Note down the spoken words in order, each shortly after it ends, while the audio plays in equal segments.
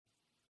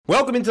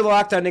Welcome into the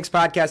Locked On Knicks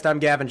podcast. I'm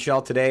Gavin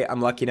Schell. Today,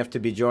 I'm lucky enough to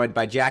be joined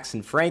by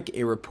Jackson Frank,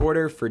 a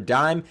reporter for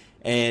Dime,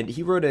 and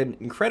he wrote an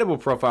incredible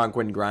profile on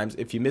Quentin Grimes.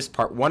 If you missed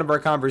part one of our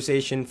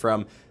conversation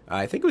from,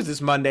 I think it was this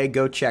Monday,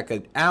 go check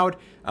it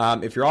out.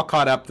 If you're all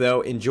caught up,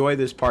 though, enjoy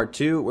this part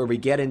two, where we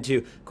get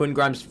into Quentin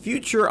Grimes'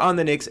 future on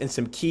the Knicks and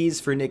some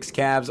keys for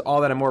Knicks-Cavs. All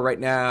that and more right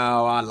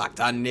now on Locked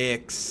On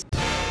Knicks.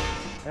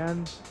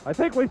 And I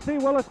think we see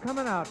Willis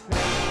coming out.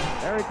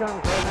 There he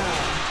comes right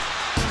now.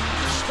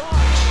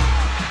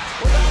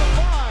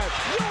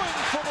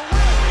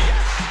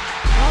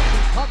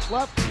 Puck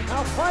left,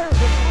 now fires a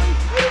three,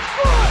 and he's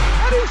good,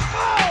 and he's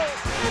fouled,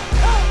 it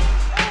counts,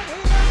 and he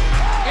is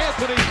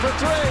Anthony for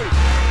three,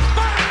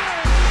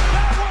 bang,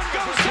 that one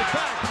goes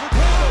down,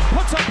 McConnell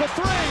puts up a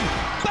three,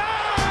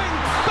 bang,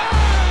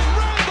 bang,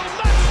 Randall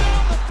knocks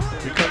down the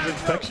three. Becomes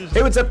infectious.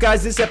 Hey, what's up,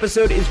 guys? This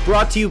episode is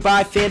brought to you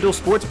by FanDuel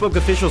Sportsbook,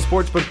 official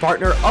sportsbook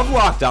partner of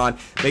Locked On.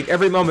 Make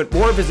every moment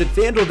more. Visit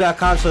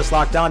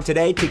FanDuel.com/LockedOn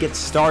today to get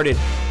started.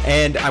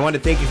 And I want to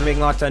thank you for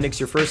making Locked On Knicks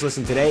your first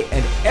listen today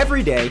and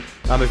every day.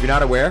 If you're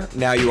not aware,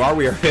 now you are.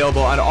 We are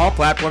available on all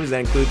platforms. That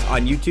includes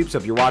on YouTube. So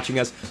if you're watching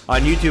us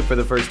on YouTube for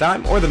the first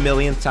time or the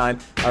millionth time,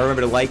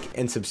 remember to like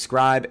and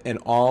subscribe and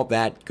all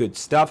that good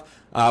stuff.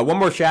 One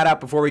more shout out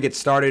before we get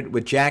started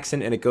with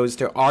Jackson, and it goes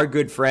to our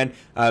good friend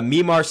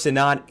Mimar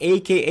Sinan,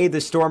 a.k.a. the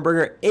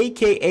Stormbringer,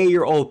 a.k.a.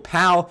 your old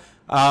pal.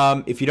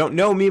 If you don't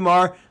know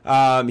Mimar,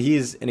 he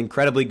is an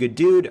incredibly good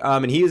dude,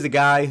 and he is the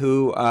guy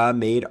who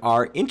made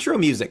our intro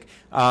music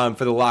for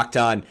the Locked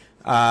On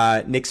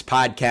Knicks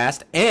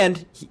podcast.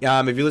 And if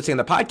you're listening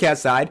on the podcast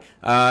side,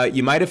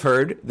 you might have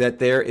heard that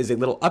there is a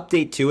little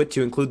update to it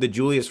to include the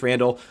Julius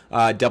Randle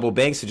double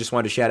bank. So just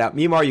wanted to shout out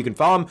Mimar. You can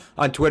follow him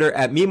on Twitter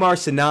at Mimar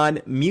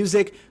Sinan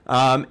Music.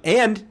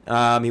 And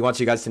he wants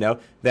you guys to know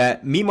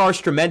that Mimar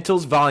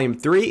Instrumentals Volume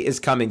 3 is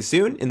coming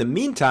soon. In the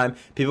meantime,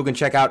 people can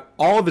check out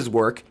all of his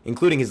work,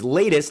 including his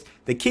latest,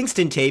 the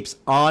Kingston tapes,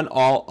 on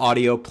all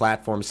audio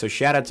platforms. So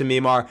shout out to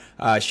Mimar.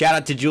 Shout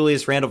out to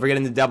Julius Randle for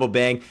getting the double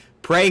bang.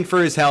 Praying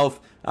for his health,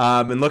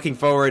 and looking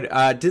forward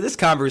to this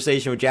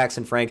conversation with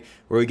Jackson Frank,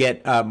 where we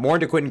get more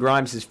into Quentin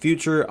Grimes, his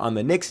future on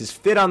the Knicks, his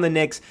fit on the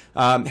Knicks,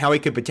 how he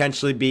could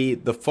potentially be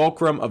the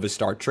fulcrum of a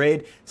star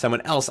trade,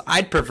 someone else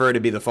I'd prefer to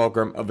be the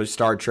fulcrum of a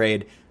star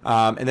trade,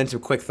 and then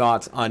some quick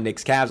thoughts on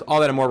Knicks-Cavs. All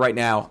that and more right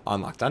now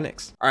on Locked On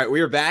Knicks. All right,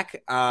 we are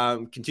back.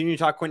 Continuing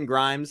to talk Quentin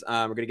Grimes.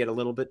 We're going to get a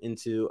little bit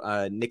into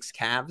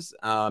Knicks-Cavs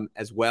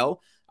as well.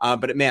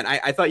 But man,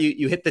 I thought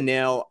you hit the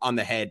nail on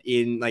the head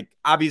in, like,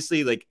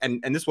 obviously, like,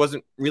 and this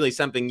wasn't really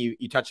something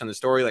you touched on the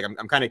story. Like,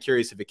 I'm kind of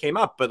curious if it came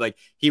up, but like,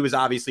 he was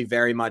obviously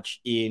very much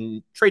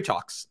in trade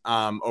talks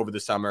over the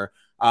summer.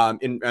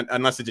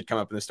 Unless it did come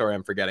up in the story,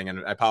 I'm forgetting,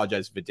 and I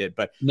apologize if it did.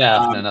 But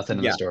no, nothing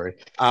in the story.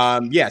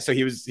 So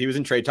he was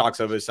in trade talks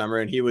over the summer,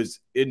 and he was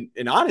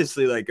and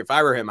honestly, like, if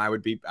I were him, I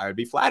would be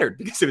flattered,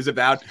 because it was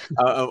about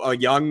a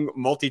young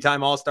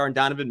multi-time All-Star in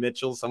Donovan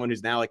Mitchell, someone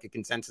who's now like a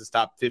consensus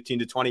top 15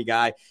 to 20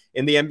 guy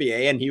in the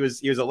NBA, and he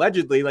was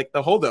allegedly like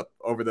the holdup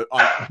over the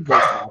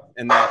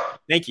and that.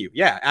 Thank you.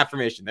 Yeah,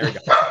 affirmation. There we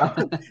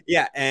go.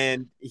 Yeah,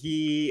 and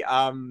he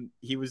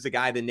was the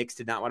guy the Knicks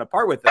did not want to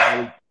part with.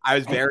 And I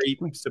was very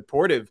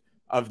supportive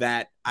of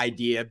that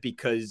idea,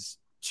 because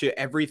to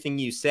everything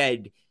you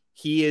said,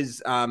 he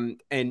is and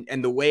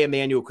the way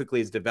Emmanuel quickly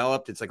has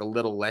developed, it's like a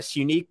little less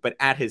unique, but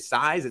at his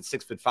size, at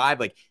 6'5",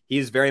 like, he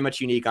is very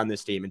much unique on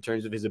this team in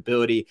terms of his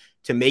ability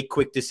to make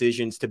quick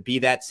decisions, to be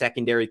that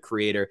secondary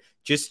creator,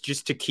 just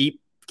to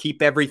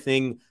keep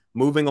everything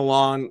moving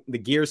along, the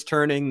gears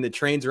turning, the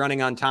trains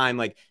running on time.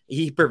 Like,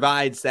 he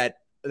provides that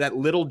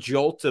little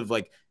jolt of,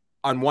 like,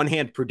 on one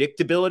hand,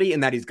 predictability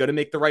in that he's going to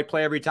make the right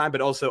play every time,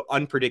 but also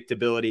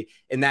unpredictability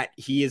in that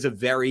he is a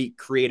very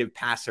creative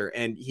passer.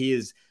 And he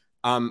is,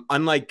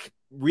 unlike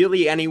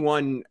really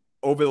anyone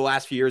over the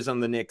last few years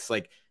on the Knicks,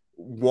 like,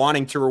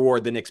 wanting to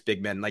reward the Knicks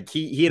big men. Like,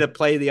 he had a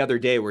play the other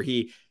day where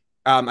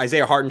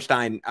Isaiah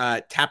Hartenstein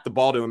tapped the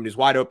ball to him. He was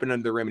wide open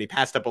under the rim, and he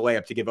passed up a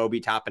layup to give Obi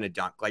Toppin a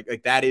dunk.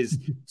 Like that is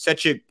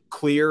such a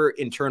clear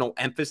internal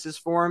emphasis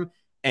for him.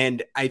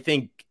 And I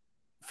think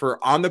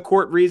for on the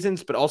court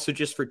reasons, but also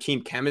just for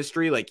team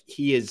chemistry, like,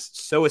 he is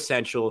so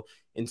essential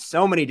in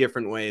so many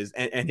different ways.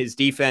 And his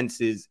defense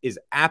is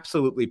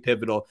absolutely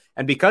pivotal.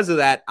 And because of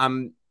that,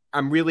 I'm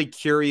really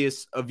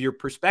curious of your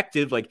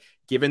perspective, like,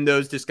 given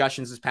those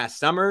discussions this past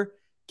summer,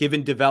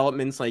 given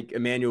developments like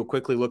Emmanuel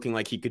quickly looking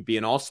like he could be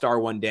an all-star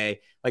one day,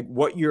 like,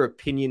 what your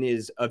opinion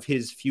is of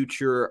his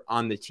future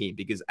on the team.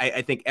 Because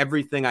I think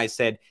everything I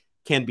said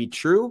can be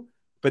true,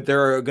 but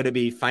there are going to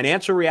be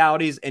financial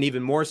realities. And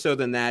even more so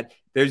than that,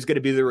 there's going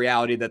to be the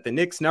reality that the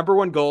Knicks' number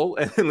one goal,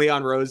 and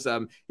Leon Rose,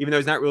 even though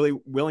he's not really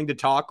willing to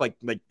talk, like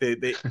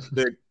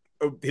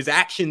his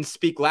actions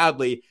speak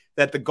loudly,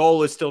 that the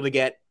goal is still to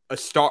get an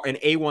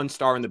A1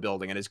 star in the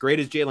building. And as great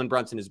as Jalen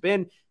Brunson has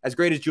been, as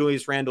great as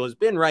Julius Randle has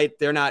been, right,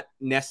 they're not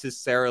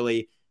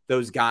necessarily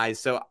those guys.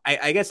 So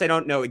I guess I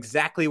don't know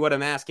exactly what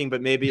I'm asking,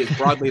 but maybe as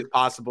broadly as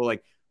possible,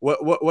 like,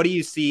 What do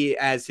you see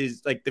as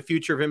his, like, the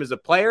future of him as a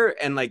player,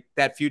 and like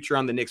that future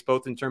on the Knicks,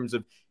 both in terms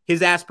of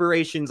his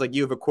aspirations? Like,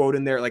 you have a quote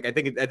in there, like I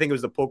think it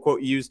was the pull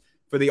quote you used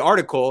for the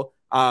article.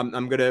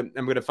 I'm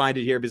gonna find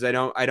it here because I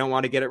don't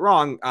want to get it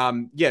wrong.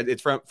 Yeah,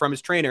 it's from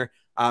his trainer,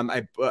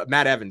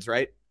 Matt Evans,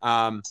 right?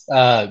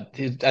 I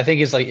think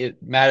he's like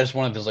Matt is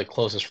one of his like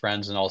closest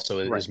friends and also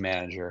Right. his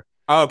manager.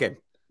 Oh, okay.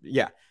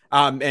 Yeah.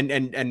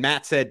 And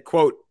Matt said,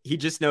 quote, he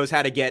just knows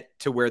how to get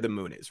to where the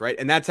moon is, right?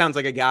 And that sounds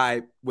like a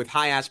guy with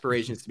high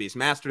aspirations to be. He's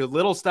mastered the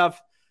little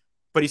stuff,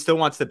 but he still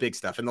wants the big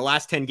stuff. In the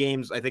last 10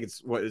 games, I think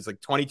it's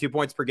like 22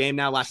 points per game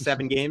now, last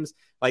 7 games,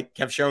 like,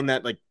 have shown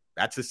that, like,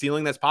 that's the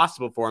ceiling that's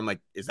possible for him. Like,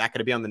 is that going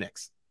to be on the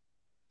Knicks?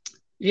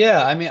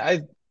 Yeah, I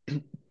mean,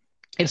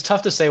 it's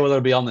tough to say whether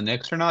it'll be on the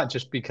Knicks or not,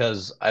 just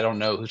because I don't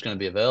know who's going to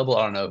be available.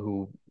 I don't know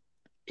who,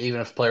 even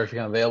if players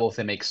become available, if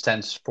they make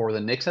sense for the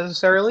Knicks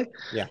necessarily.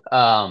 Yeah.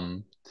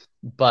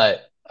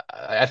 But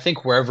I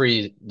think wherever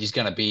he's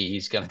going to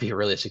be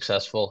really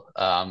successsul.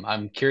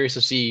 I'm curious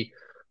to see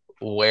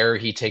where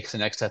he takes the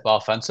next step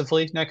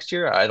offensively next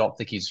year. I don't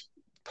think he's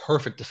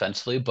perfect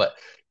defensively, but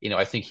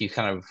I think he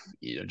kind of,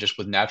 just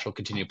with natural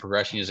continued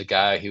progression, he's a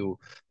guy who,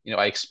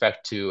 I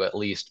expect to at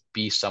least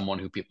be someone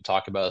who people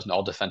talk about as an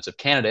all defensive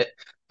candidate.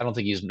 I don't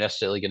think he's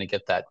necessarily going to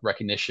get that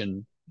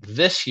recognition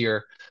this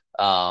year.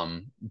 But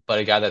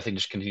a guy that I think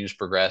just continues to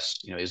progress.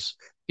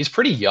 He's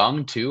pretty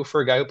young too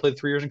for a guy who played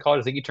 3 years in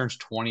college. I think he turns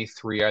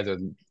 23 either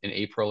in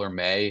April or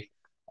May.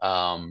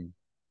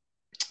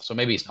 So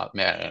maybe he's not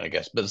mad, I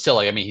guess, but still,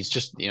 like, I mean, he's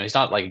just, he's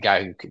not like a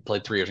guy who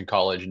played 3 years in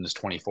college and is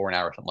 24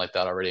 now or something like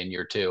that already in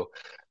year 2.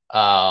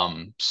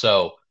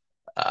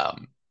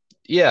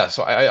 Yeah,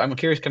 so I'm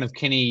curious, kind of,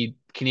 can he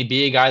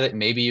be a guy that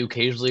maybe you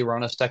occasionally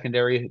run a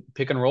secondary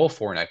pick and roll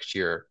for next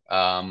year?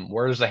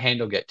 Where does the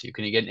handle get to?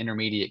 Can he get an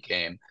intermediate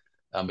game?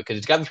 Because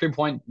he's got the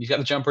 3-point, he's got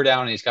the jumper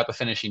down, and he's got the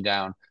finishing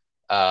down.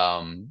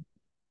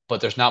 But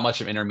there's not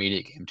much of an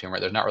intermediate game to him, right?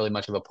 There's not really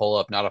much of a pull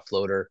up, not a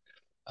floater.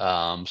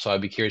 So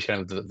I'd be curious,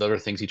 kind of the other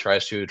things he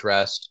tries to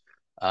address.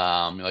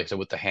 Like I said,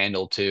 with the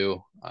handle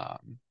too.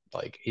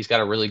 Like, he's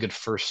got a really good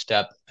first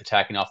step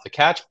attacking off the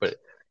catch, but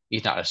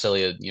he's not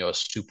necessarily a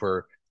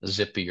super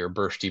zippy or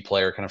bursty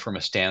player, kind of from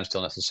a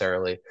standstill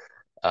necessarily.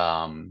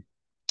 So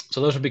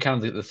those would be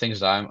kind of the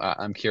things that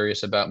I'm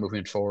curious about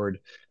moving forward.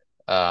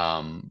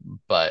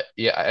 But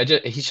yeah,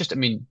 he's just, I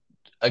mean,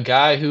 a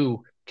guy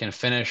who can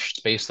finish,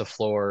 space the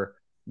floor,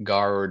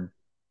 guard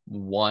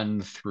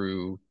 1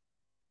 through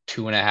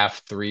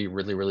 2.5, 3,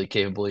 really, really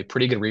capably.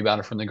 Pretty good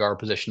rebounder from the guard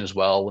position as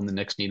well when the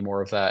Knicks need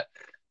more of that.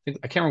 I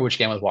can't remember which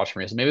game I was watching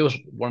recently. Maybe it was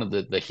one of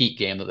the Heat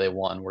game that they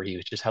won, where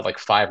he just had like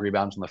 5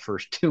 rebounds in the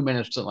first 2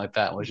 minutes, something like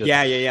that. It was just,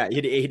 Yeah. He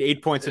had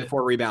 8 points and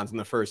 4 rebounds in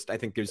the first, I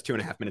think it was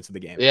 2.5 minutes of the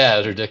game. Yeah, it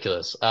was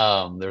ridiculous.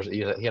 He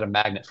had a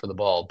magnet for the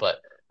ball,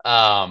 but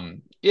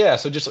yeah.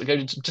 So just a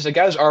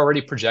guy who's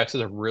already projects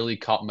as a really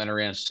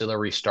complimentary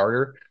ancillary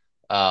starter.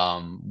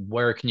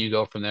 Where can you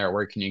go from there?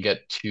 Where can you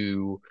get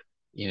to,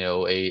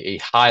 a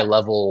high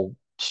level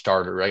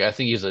starter? Right? I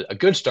think he's a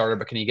good starter,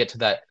 but can you get to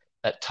that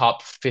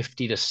top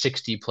 50 to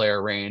 60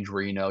 player range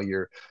where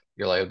you're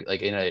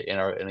like in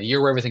a year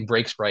where everything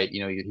breaks right?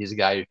 He's a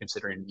guy you're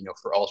considering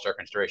for all-star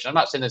consideration. I'm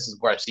not saying this is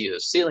where I see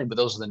his ceiling, but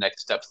those are the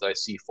next steps that I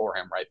see for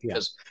him, right?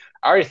 Because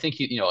I already think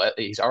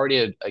he's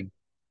already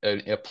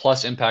a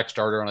plus impact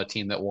starter on a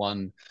team that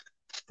won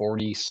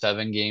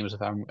 47 games,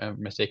 if I'm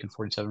mistaken,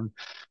 47.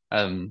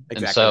 Exactly.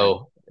 And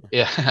so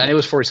yeah, and it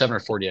was 47 or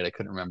 48. I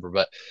couldn't remember,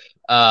 but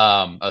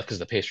because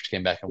the Pacers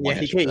came back and won.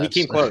 Yeah, he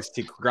came close.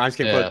 Grimes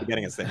came close to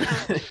getting us there.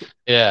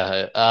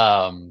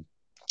 Yeah.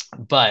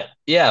 But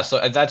yeah,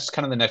 so that's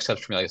kind of the next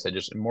steps for me. Like I said,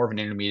 just more of an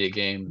intermediate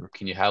game.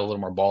 Can you have a little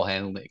more ball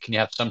handling? Can you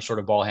have some sort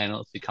of ball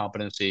handling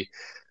competency?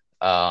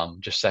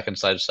 Just second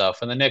side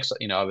stuff. And the Knicks,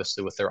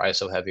 obviously with their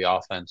ISO heavy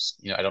offense,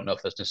 I don't know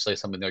if that's necessarily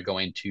something they're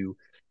going to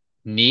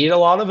need a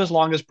lot of as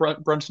long as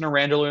Brunson and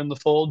Randall are in the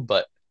fold,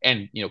 but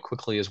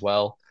quickly as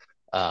well.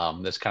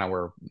 That's kind of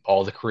where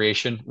all the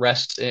creation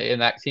rests in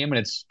that team, and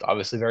it's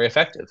obviously very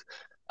effective.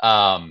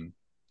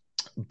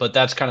 But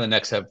that's kind of the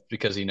next step,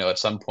 because at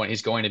some point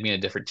he's going to be in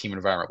a different team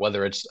environment,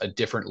 whether it's a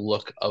different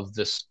look of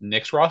this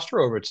Knicks roster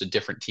or it's a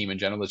different team in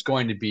general. There's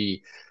going to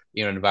be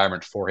an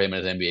environment for him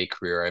in his NBA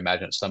career, I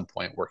imagine, at some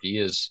point where he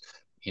is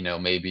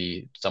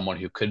maybe someone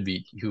who could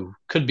be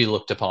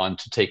looked upon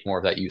to take more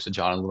of that usage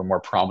on, a little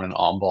more prominent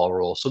on-ball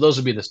role. So those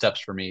would be the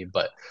steps for me.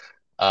 But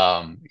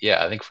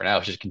yeah, I think for now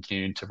it's just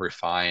continuing to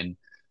refine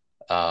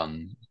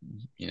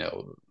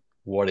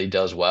what he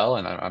does well.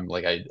 And I'm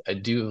like,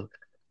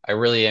 I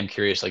really am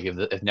curious, like,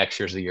 if next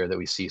year's the year that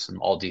we see some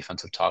all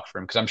defensive talk for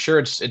him, because I'm sure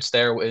it's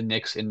there in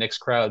Knicks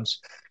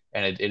crowds,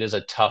 and it is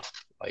a tough,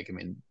 like, I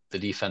mean, the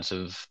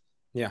defensive.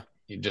 Yeah.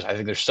 I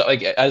think there's so,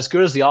 like, as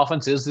good as the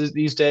offense is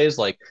these days,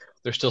 like,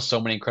 there's still so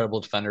many incredible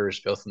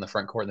defenders both in the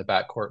front court and the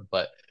back court.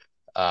 But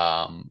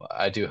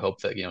I do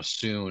hope that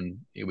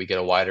soon we get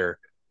a wider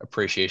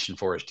appreciation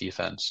for his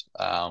defense.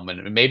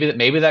 And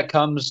maybe that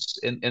comes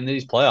in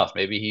these playoffs.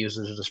 Maybe he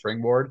uses it as a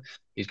springboard.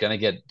 He's going to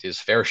get his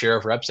fair share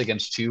of reps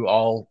against two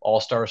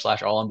all-star /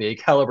 all NBA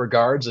caliber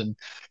guards and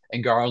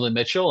Garland and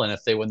Mitchell. And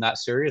if they win that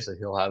series,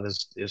 he'll have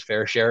his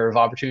fair share of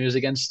opportunities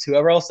against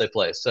whoever else they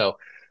play. So,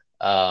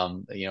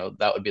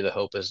 that would be the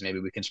hope, is maybe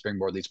we can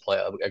springboard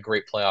a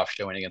great playoff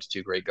showing against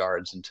two great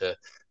guards into a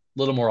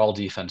little more all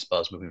defense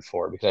buzz moving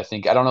forward. Because I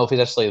don't know if he's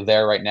actually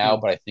there right now,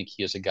 but I think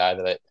he is a guy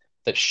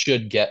that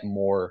should get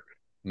more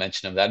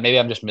mention of that. Maybe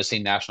I'm just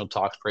missing national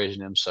talks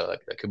praising him, so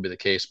that could be the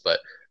case, but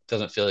it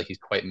doesn't feel like he's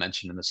quite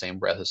mentioned in the same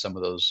breath as some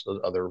of those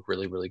other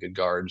really, really good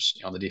guards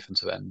on the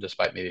defensive end,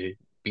 despite maybe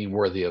being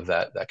worthy of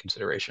that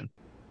consideration.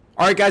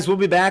 All right, guys, we'll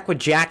be back with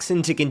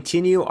Jackson to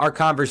continue our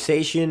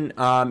conversation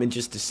in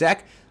just a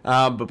sec.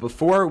 But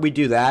before we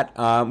do that,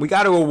 we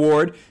got to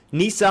award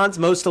Nissan's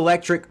Most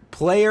Electric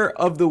Player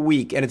of the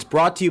Week, and it's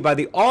brought to you by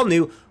the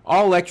all-new,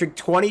 all-electric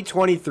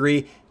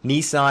 2023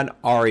 Nissan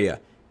Ariya.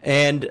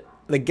 And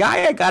the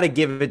guy I got to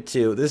give it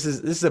to, this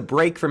is a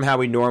break from how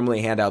we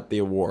normally hand out the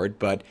award,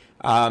 but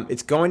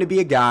it's going to be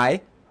a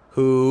guy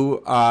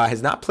who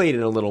has not played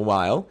in a little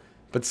while,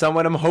 but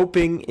someone I'm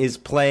hoping is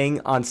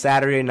playing on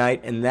Saturday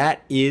night, and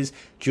that is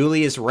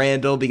Julius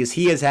Randle, because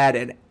he has had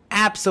an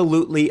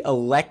absolutely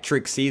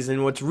electric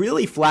season. What's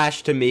really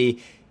flashed to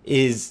me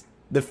is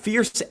the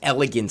fierce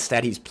elegance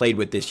that he's played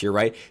with this year,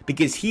 right?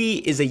 Because he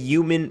is a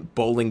human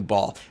bowling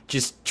ball,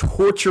 just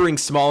torturing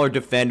smaller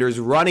defenders,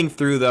 running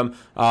through them,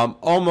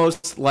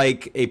 almost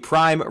like a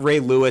prime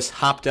Ray Lewis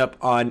hopped up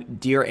on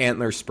deer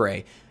antler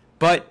spray.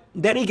 But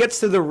then he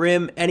gets to the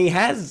rim, and he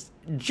has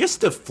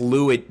just a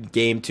fluid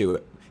game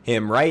to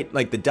him, right?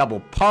 Like the double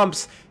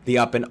pumps, the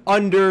up and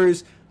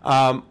unders,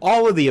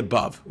 all of the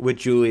above with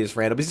Julius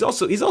Randle. But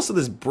he's also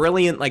this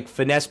brilliant, like,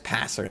 finesse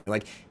passer.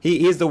 Like,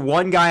 he is the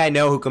one guy I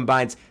know who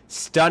combines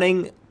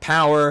stunning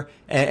power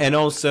and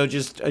also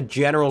just a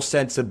general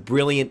sense of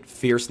brilliant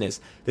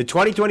fierceness. The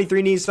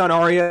 2023 Nissan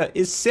Ariya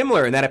is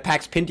similar in that it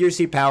packs pin-tier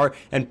seat power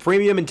and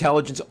premium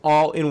intelligence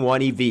all in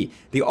one EV.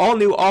 The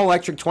all-new,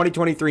 all-electric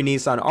 2023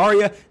 Nissan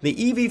Ariya,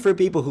 the EV for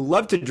people who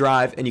love to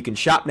drive, and you can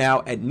shop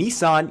now at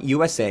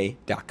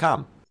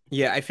nissanusa.com.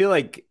 Yeah, I feel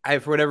like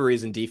for whatever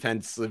reason,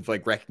 defensive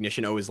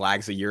recognition always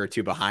lags a year or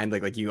two behind.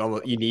 Like you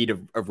need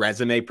a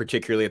resume,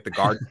 particularly at the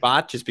guard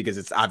spot, just because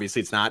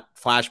it's not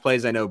flash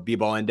plays. I know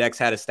B-Ball Index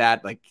had a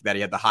stat like that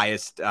he had the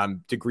highest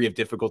degree of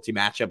difficulty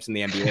matchups in the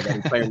NBA of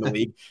any player in the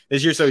league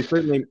this year. So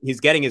he's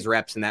getting his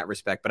reps in that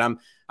respect. But I'm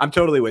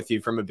totally with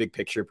you from a big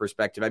picture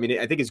perspective. I mean,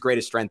 I think his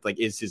greatest strength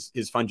is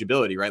his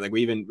fungibility, right? Like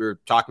we were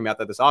talking about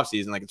that this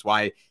offseason. Like it's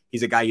why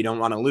he's a guy you don't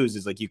want to lose.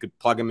 Is like you could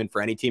plug him in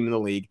for any team in the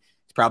league.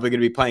 He's probably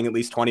going to be playing at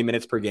least 20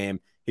 minutes per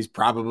game. He's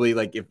probably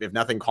if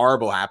nothing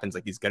horrible happens,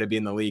 he's going to be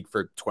in the league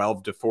for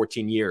 12 to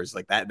 14 years.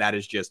 Like that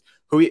is just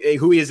who he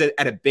is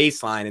at a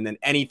baseline. And then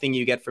anything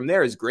you get from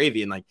there is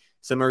gravy. And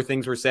similar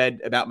things were said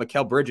about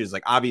Mikal Bridges.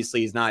 Like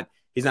obviously he's not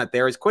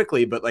there as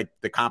quickly, but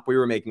the comp we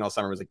were making all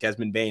summer was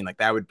Desmond Bane.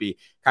 That would be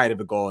kind of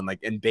a goal.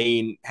 And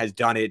Bane has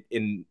done it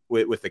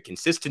with the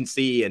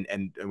consistency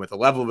and with a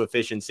level of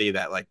efficiency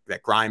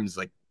that Grimes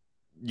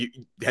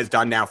has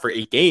done now for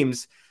 8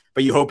 games.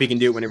 But you hope he can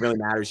do it when it really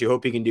matters. You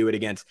hope he can do it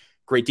against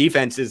great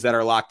defenses that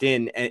are locked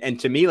in. And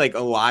to me,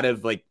 a lot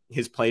of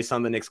his place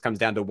on the Knicks comes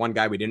down to one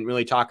guy we didn't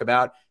really talk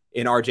about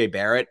in RJ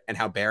Barrett and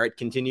how Barrett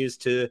continues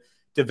to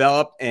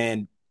develop.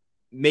 And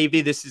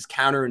maybe this is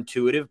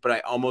counterintuitive, but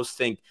I almost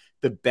think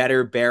the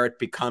better Barrett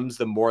becomes,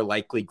 the more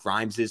likely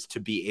Grimes is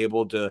to be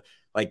able to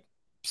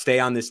stay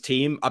on this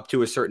team up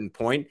to a certain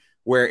point.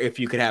 Where if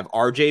you could have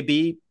RJ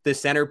be the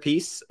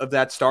centerpiece of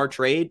that star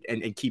trade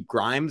and keep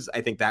Grimes,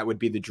 I think that would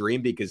be the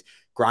dream, because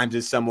Grimes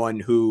is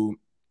someone who,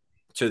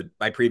 to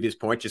my previous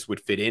point, just would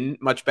fit in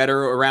much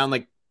better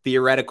around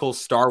theoretical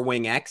star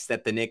wing X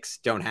that the Knicks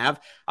don't have.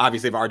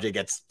 Obviously, if RJ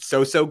gets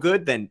so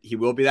good, then he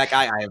will be that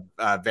guy. I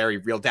have very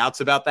real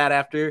doubts about that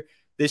after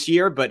this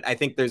year, but I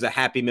think there's a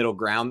happy middle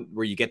ground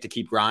where you get to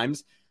keep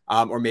Grimes.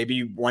 Or maybe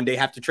you one day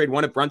have to trade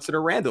one of Brunson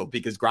or Randall,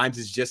 because Grimes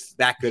is just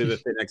that good of a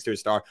fit next to a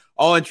star.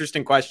 All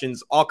interesting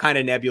questions, all kind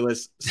of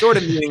nebulous, sort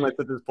of meaningless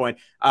at this point.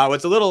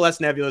 What's a little less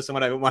nebulous and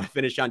what I want to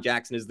finish on,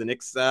 Jackson, is the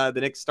Knicks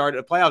start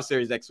a playoff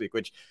series next week,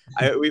 which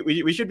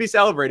we should be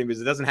celebrating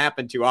because it doesn't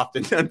happen too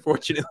often,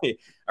 unfortunately,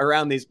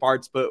 around these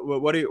parts. But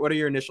what are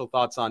your initial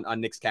thoughts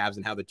on Knicks-Cavs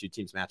and how the two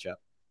teams match up?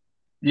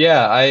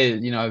 Yeah,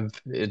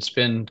 it's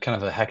been kind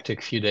of a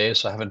hectic few days,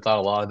 so I haven't thought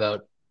a lot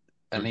about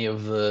any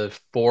of the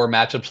 4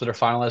 matchups that are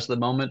finalized at the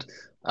moment.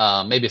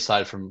 Maybe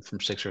aside from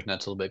Sixers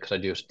Nets a little bit, because I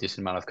do a decent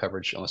amount of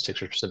coverage on the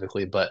Sixers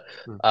specifically. But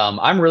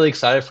I'm really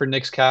excited for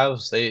Knicks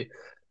Cavs.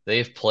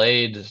 They've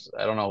played,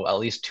 I don't know, at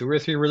least 2 or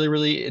 3 really,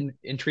 really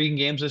intriguing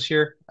games this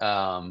year.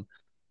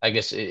 I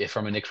guess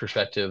from a Knicks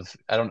perspective,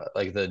 I don't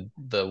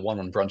the one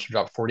when Brunson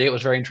dropped 48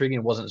 was very intriguing.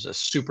 It wasn't a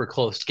super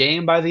close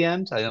game by the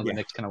end. I know the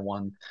Knicks kind of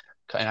won.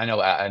 And I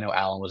know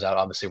Allen was out.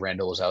 Obviously,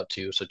 Randall was out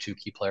too. So 2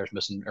 key players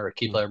missing, or a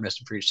key player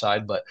missing for each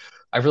side. But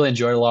I've really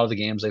enjoyed a lot of the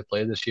games they've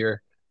played this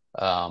year.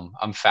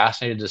 I'm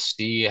fascinated to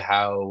see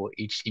how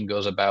each team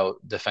goes about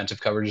defensive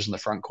coverages in the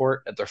front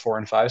court at their 4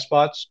 and 5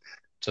 spots.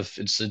 So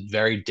it's a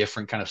very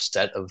different kind of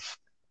set of,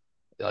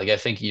 like, I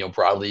think,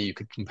 broadly you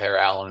could compare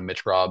Allen and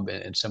Mitch Rob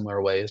in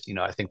similar ways.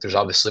 I think there's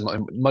obviously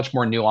much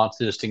more nuance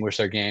to distinguish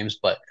their games,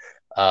 but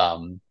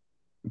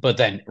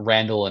then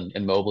Randall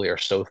and Mobley are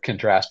so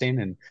contrasting,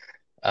 and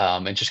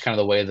just kind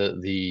of the way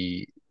that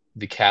the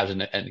Cavs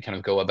and kind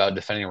of go about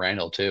defending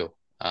Randall too.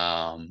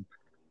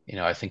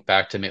 I think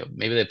back to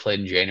maybe they played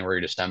in January,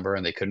 December,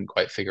 and they couldn't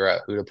quite figure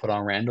out who to put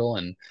on Randall,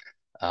 and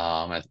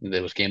I think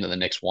it was a game that the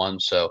Knicks won.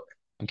 So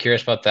I'm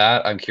curious about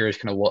that. I'm curious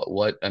kind of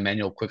what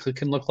Emmanuel quickly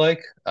can look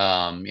like.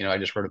 I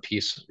just wrote a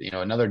piece,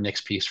 another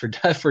Knicks piece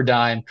for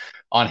Dime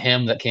on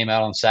him that came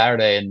out on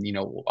Saturday. And,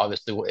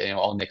 obviously,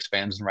 all Knicks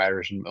fans and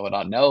writers and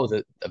whatnot know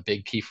that a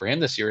big key for him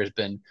this year has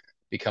been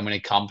becoming a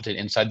competent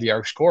inside the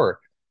arc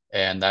scorer.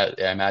 And that,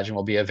 I imagine,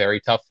 will be a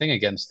very tough thing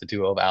against the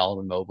duo of Allen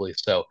and Mobley.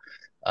 So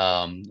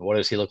what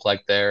does he look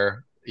like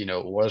there?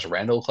 What does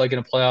Randall look like in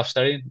a playoff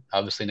setting?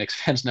 Obviously, Knicks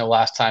fans know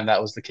last time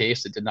that was the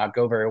case. It did not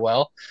go very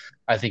well.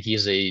 I think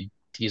he's a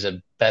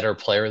better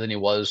player than he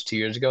was 2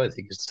 years ago. I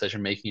think his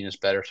decision making is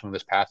better, some of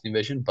his passing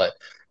vision.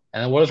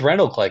 And then what does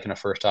Randall look like in a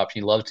first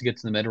option? He loves to get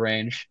to the mid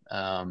range.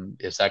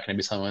 Is that going to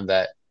be someone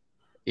that,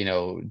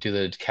 do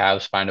the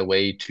Cavs find a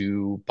way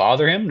to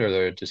bother him,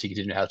 or does he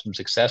continue to have some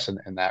success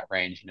in that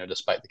range?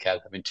 Despite the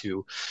Cavs having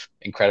two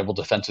incredible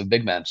defensive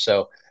big men.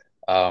 So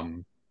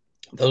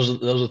those are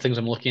the things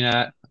I'm looking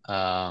at.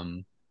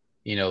 The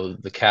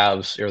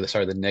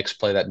Knicks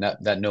play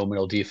that no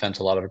middle defense,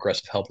 a lot of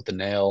aggressive help with the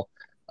nail.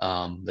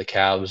 The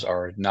Cavs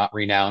are not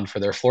renowned for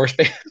their floor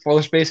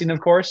spacing,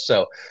 of course.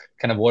 So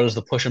kind of what does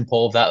the push and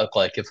pull of that look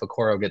like if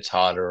Okoro gets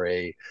hot, or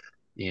they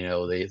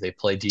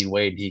play Dean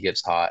Wade and he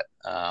gets hot,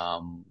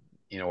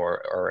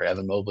 or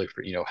Evan Mobley,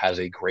 has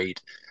a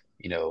great,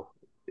 I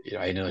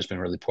know he's been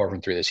really poor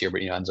from three this year,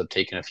 but, ends up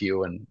taking a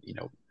few and,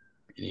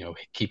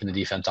 keeping the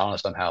defense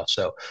honest somehow.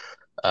 So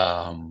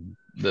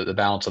the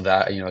balance of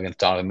that, against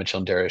Donovan Mitchell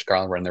and Darius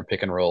Garland running their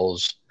pick and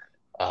rolls,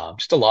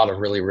 just a lot of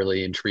really,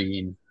 really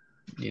intriguing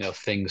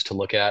things to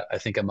look at. I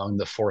think among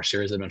the 4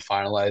 series that have been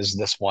finalized,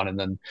 this one and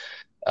then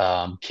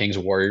Kings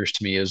Warriors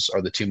to me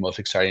are the 2 most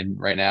exciting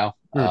right now.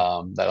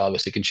 That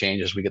obviously can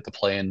change as we get the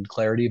play-in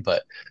clarity,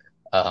 but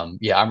I'm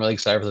really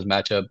excited for this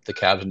matchup. The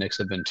Cavs and Knicks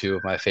have been 2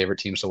 of my favorite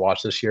teams to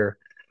watch this year.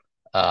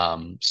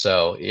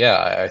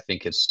 I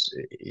think it's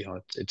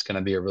going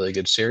to be a really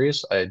good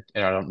series. I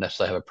don't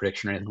necessarily have a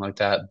prediction or anything like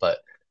that, but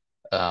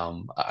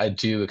I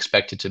do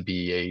expect it to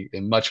be a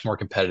much more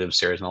competitive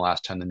series than the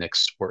last time the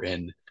Knicks were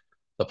in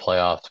the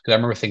playoffs, because I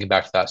remember thinking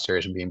back to that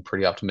series and being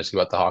pretty optimistic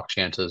about the Hawks'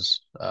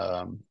 chances.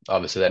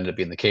 Obviously, that ended up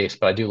being the case,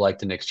 but I do like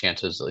the Knicks'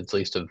 chances, at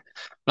least of, I'm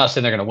not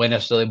saying they're going to win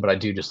necessarily, but I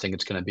do just think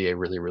it's going to be a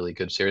really, really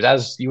good series,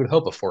 as you would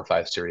hope a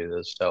 4-5 series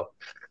is. So,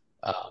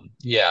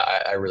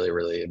 I really,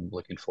 really am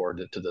looking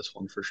forward to this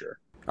one for sure.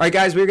 All right,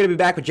 guys, we're going to be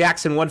back with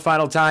Jackson one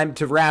final time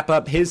to wrap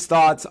up his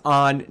thoughts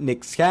on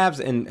Knicks-Cavs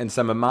and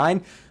some of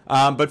mine.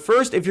 But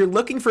first, if you're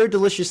looking for a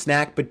delicious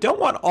snack but don't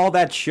want all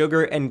that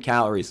sugar and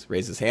calories,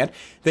 raise his hand,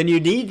 then you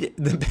need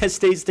the best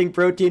tasting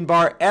protein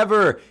bar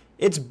ever.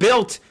 It's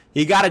Built.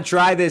 You got to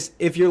try this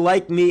if you're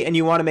like me and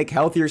you want to make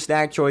healthier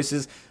snack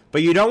choices,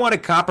 but you don't want to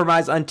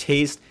compromise on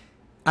taste.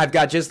 I've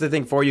got just the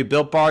thing for you.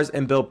 Built Bars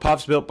and Built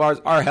Puffs. Built Bars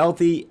are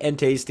healthy and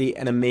tasty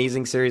and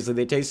amazing. Seriously,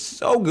 they taste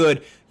so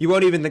good, you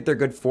won't even think they're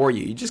good for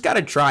you. You just got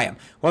to try them.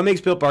 What makes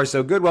Built Bars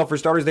so good? Well, for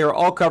starters, they are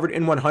all covered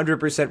in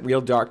 100%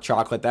 real dark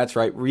chocolate. That's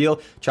right, real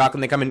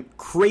chocolate. They come in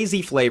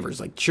crazy flavors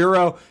like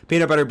churro,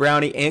 peanut butter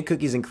brownie, and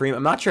cookies and cream.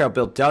 I'm not sure how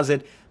Built does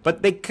it,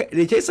 but they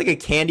taste like a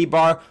candy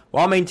bar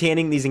while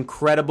maintaining these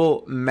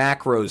incredible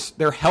macros.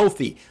 They're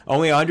healthy,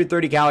 only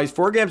 130 calories,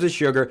 4 grams of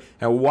sugar,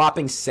 and a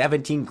whopping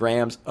 17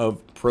 grams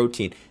of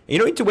protein. And you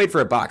don't need to wait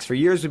for a box. For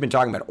years, we've been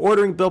talking about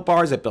ordering Built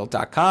Bars at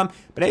Built.com,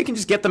 but now you can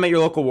just get them at your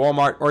local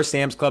Walmart or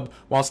Sam's Club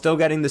while still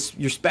getting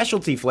your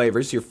specialty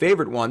flavors, your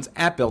favorite ones,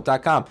 at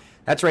Built.com.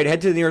 That's right, head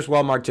to the nearest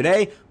Walmart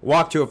today,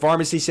 walk to a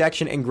pharmacy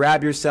section, and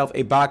grab yourself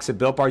a box of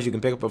Built Bars. You can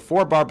pick up a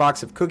 4-bar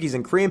box of cookies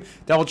and cream,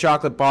 double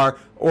chocolate bar,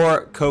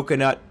 or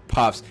coconut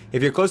puffs.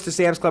 If you're close to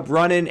Sam's Club,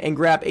 run in and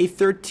grab a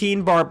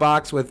 13-bar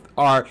box with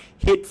our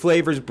hit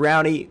flavors,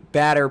 brownie,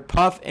 batter,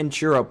 puff, and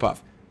churro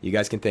puff. You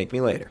guys can thank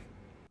me later.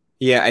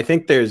 Yeah, I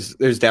think there's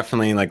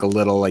definitely like a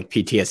little like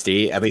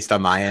PTSD, at least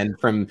on my end,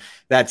 from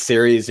that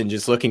series, and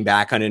just looking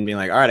back on it and being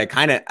like, all right,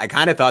 I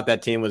kind of thought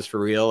that team was for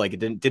real. Like it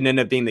didn't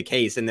end up being the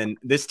case. And then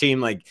this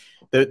team, like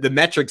the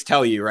metrics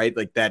tell you, right?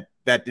 Like that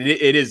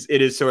it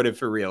is sort of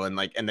for real. And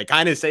they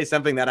kind of say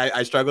something that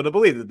I struggle to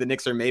believe, that the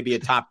Knicks are maybe a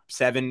top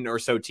 7 or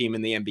so team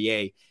in the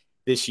NBA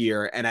this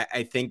year. And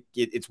I think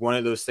it's one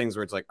of those things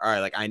where it's like, all right,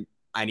 like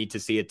I need to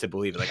see it to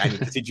believe it. Like I need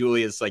to see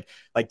Julius like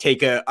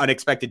take a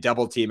unexpected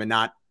double team and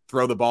not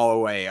throw the ball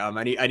away.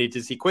 I need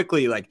to see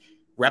quickly like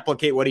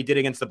replicate what he did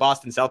against the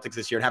Boston Celtics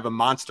this year and have a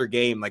monster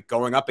game like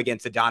going up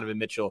against a Donovan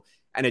Mitchell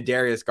and a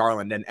Darius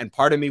Garland. And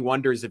part of me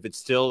wonders if it's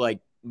still like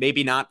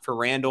maybe not for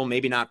Randall,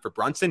 maybe not for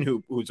Brunson,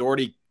 who's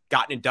already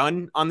gotten it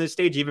done on this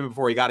stage, even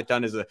before he got it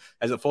done as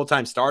a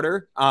full-time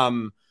starter.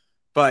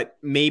 But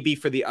maybe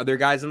for the other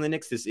guys on the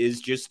Knicks, this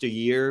is just a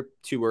year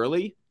too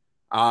early.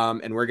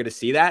 And we're going to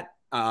see that.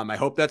 I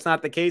hope that's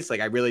not the case.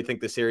 Like, I really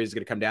think the series is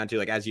going to come down to,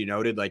 like, as you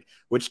noted, like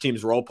which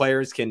team's role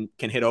players can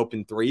hit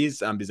open threes.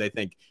 Because I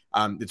think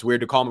it's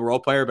weird to call him a role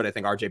player, but I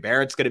think RJ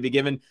Barrett's going to be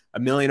given a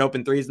million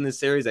open threes in this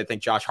series. I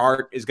think Josh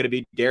Hart is going to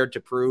be dared to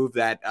prove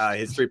that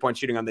his 3-point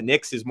shooting on the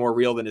Knicks is more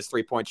real than his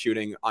 3-point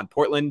shooting on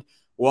Portland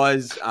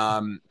was.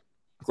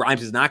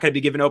 Grimes is not going to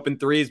be given open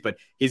threes, but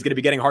he's going to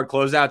be getting hard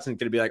closeouts and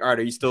going to be like, all right,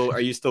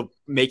 are you still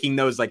making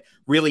those like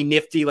really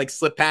nifty, like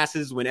slip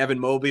passes when Evan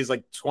Mobley's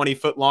like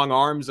 20-foot long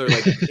arms are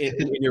like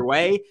in your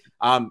way?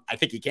 I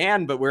think he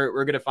can, but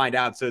we're going to find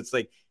out. So it's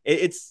like,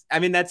 I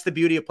mean, that's the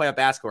beauty of playoff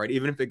basketball, right?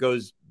 Even if it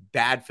goes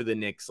bad for the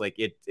Knicks, like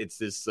it's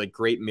this like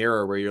great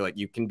mirror where you're like,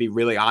 you can be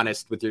really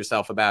honest with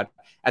yourself about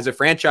as a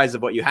franchise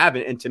of what you have.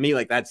 And to me,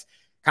 like, that's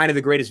kind of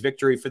the greatest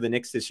victory for the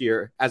Knicks this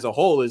year as a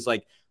whole is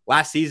like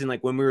last season,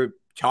 like when we were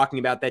talking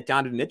about that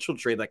Donovan Mitchell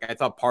trade, like I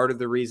thought part of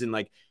the reason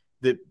like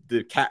the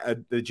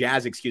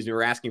Jazz,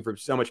 were asking for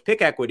so much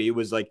pick equity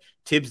was like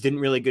Tibbs didn't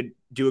really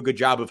do a good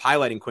job of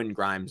highlighting Quentin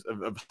Grimes,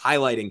 of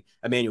highlighting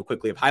Emmanuel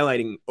Quickley, of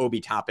highlighting Obi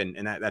Toppin,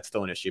 and that's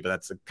still an issue, but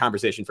that's a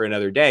conversation for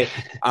another day.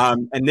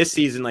 And this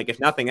season, like if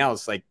nothing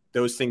else, like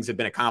those things have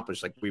been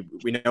accomplished. Like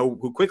we know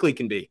who Quickley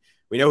can be,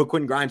 we know who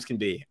Quentin Grimes can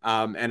be,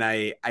 and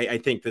I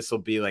think this will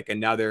be like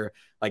another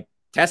like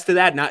test to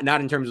that, not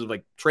in terms of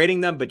like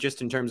trading them, but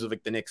just in terms of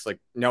like the Knicks, like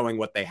knowing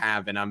what they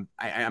have. And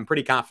I'm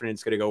pretty confident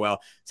it's going to go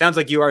well. Sounds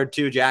like you are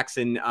too,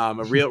 Jackson,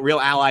 a real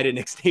ally to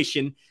Knicks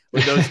Nation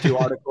with those two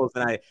articles.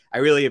 And I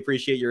really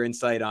appreciate your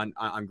insight on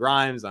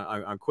Grimes,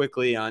 on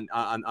Quickley, on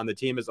the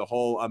team as a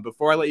whole.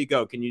 Before I let you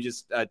go, can you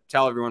just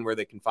tell everyone where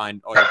they can find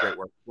all your great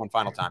work one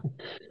final time?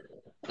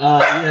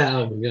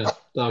 Oh my God,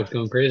 dog's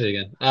going crazy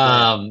again.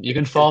 You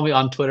can follow me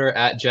on Twitter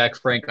at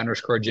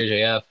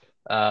JackFrank_JJF.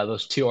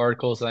 Those two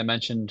articles that I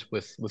mentioned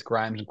with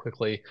Grimes and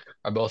Quickley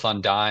are both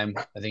on Dime.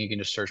 I think you can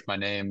just search my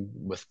name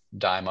with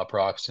Dime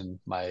Uprocks and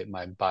my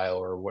bio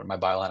or what my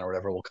byline or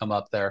whatever will come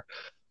up there.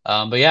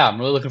 But yeah, I'm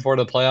really looking forward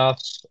to the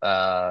playoffs,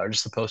 or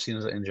just the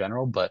postseason in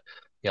general. But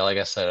yeah, like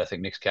I said, I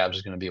think Knicks-Cavs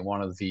is going to be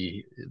one of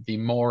the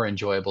more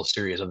enjoyable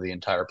series of the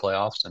entire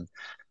playoffs. And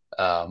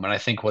I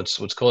think what's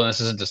cool, and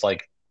this isn't just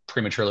like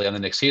prematurely on the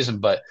next season,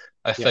 but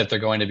I think they're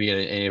going to be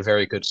in a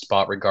very good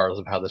spot regardless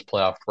of how this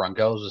playoff run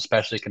goes,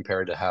 especially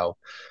compared to how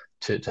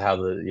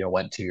the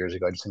went 2 years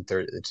ago. I just think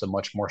it's a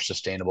much more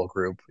sustainable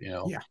group.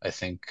 I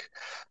think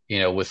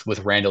with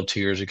Randall 2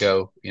 years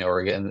ago,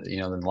 or again,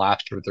 then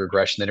last year with the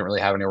regression, they didn't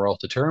really have anywhere else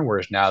to turn.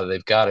 Whereas now that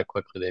they've got it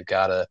quickly, they've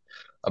got a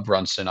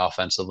Brunson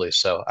offensively.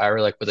 So I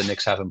really like what the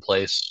Knicks have in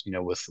place.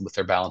 With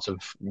their balance of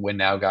win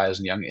now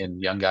guys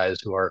and young guys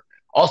who are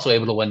also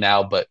able to win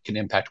now, but can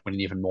impact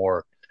winning even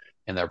more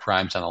in their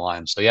primes on the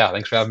line. So yeah,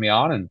 thanks for having me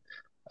on. And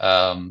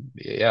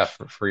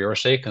for your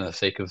sake and the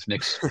sake of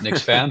Knicks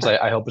fans,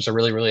 I hope it's a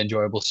really, really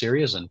enjoyable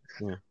series. And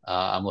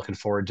I'm looking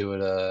forward to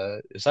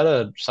it. Is that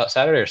a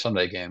Saturday or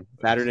Sunday game?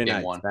 Saturday game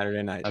night. one.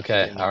 Saturday night.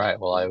 Okay. All right.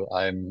 Well,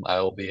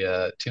 I will be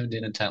tuned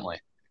in intently.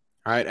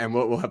 All right, and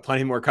we'll have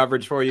plenty more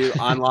coverage for you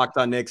on Locked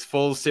On Knicks.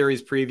 Full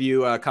series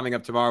preview coming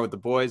up tomorrow with the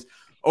boys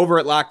over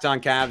at Locked On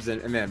Cavs,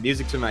 and man,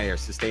 music to my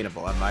ears,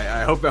 sustainable.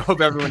 I hope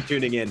everyone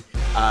tuning in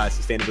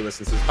sustainably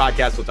listens to this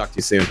podcast. We'll talk to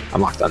you soon.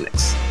 I'm Locked On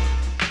Knicks.